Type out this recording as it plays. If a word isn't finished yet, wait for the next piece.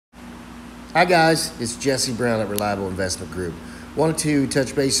Hi guys, it's Jesse Brown at Reliable Investment Group. Wanted to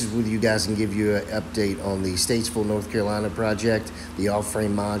touch bases with you guys and give you an update on the Statesville, North Carolina project, the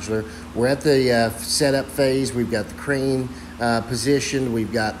all-frame modular. We're at the setup phase. We've got the crane positioned.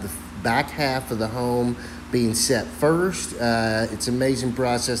 We've got the back half of the home being set first. It's an amazing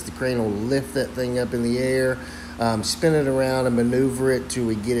process. The crane will lift that thing up in the air, spin it around and maneuver it till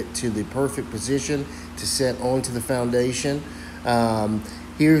we get it to the perfect position to set onto the foundation.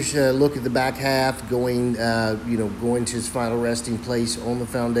 Here's a look at the back half going to its final resting place on the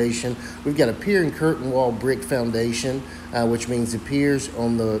foundation. We've got a pier and curtain wall brick foundation, which means the piers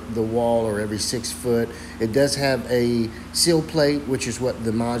on the wall are every 6 foot. It does have a sill plate, which is what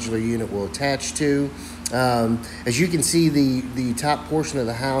the modular unit will attach to. As you can see, the top portion of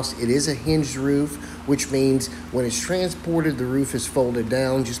the house, it is a hinged roof, which means when it's transported, the roof is folded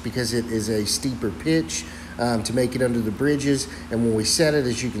down just because it is a steeper pitch to make it under the bridges. And when we set it,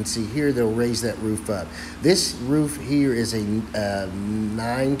 as you can see here, they'll raise that roof up. This roof here is a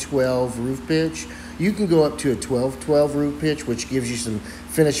 9/12 roof pitch. You can go up to a 12/12 roof pitch, which gives you some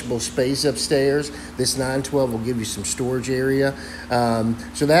finishable space upstairs. This 9/12 will give you some storage area.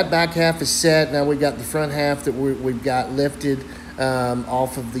 So that back half is set. Now we've got the front half that we've got lifted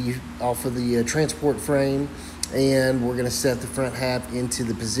off of the transport frame, and we're going to set the front half into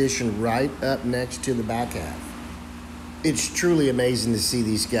the position right up next to the back half. It's truly amazing to see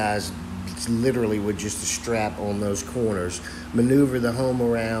these guys literally with just a strap on those corners maneuver the home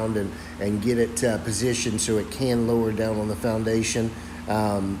around and get it positioned so it can lower down on the foundation.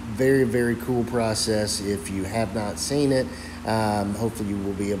 Very, very cool process. If you have not seen it, hopefully you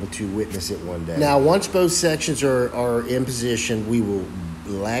will be able to witness it one day. Now, once both sections are in position, we will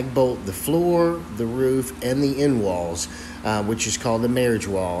lag bolt the floor, the roof, and the end walls, which is called the marriage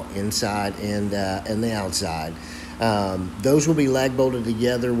wall, inside and the outside. Those will be lag bolted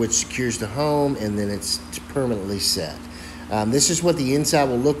together, which secures the home, and then it's permanently set. This is what the inside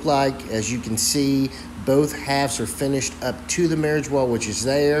will look like. As you can see, both halves are finished up to the marriage wall, which is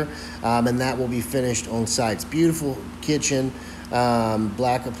there, and that will be finished on site. It's beautiful kitchen,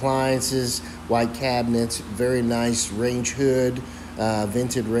 black appliances, white cabinets, very nice range hood,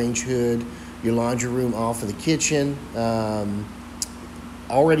 vented range hood, your laundry room off of the kitchen,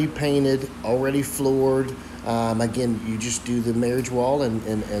 already painted, already floored. Again, you just do the marriage wall and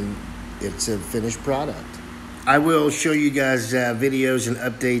it's a finished product. I will show you guys videos and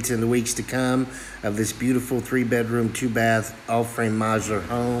updates in the weeks to come of this beautiful 3-bedroom, 2-bath, all-frame modular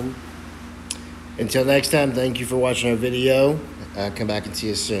home. Until next time, thank you for watching our video. Come back and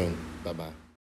see us soon. Bye-bye.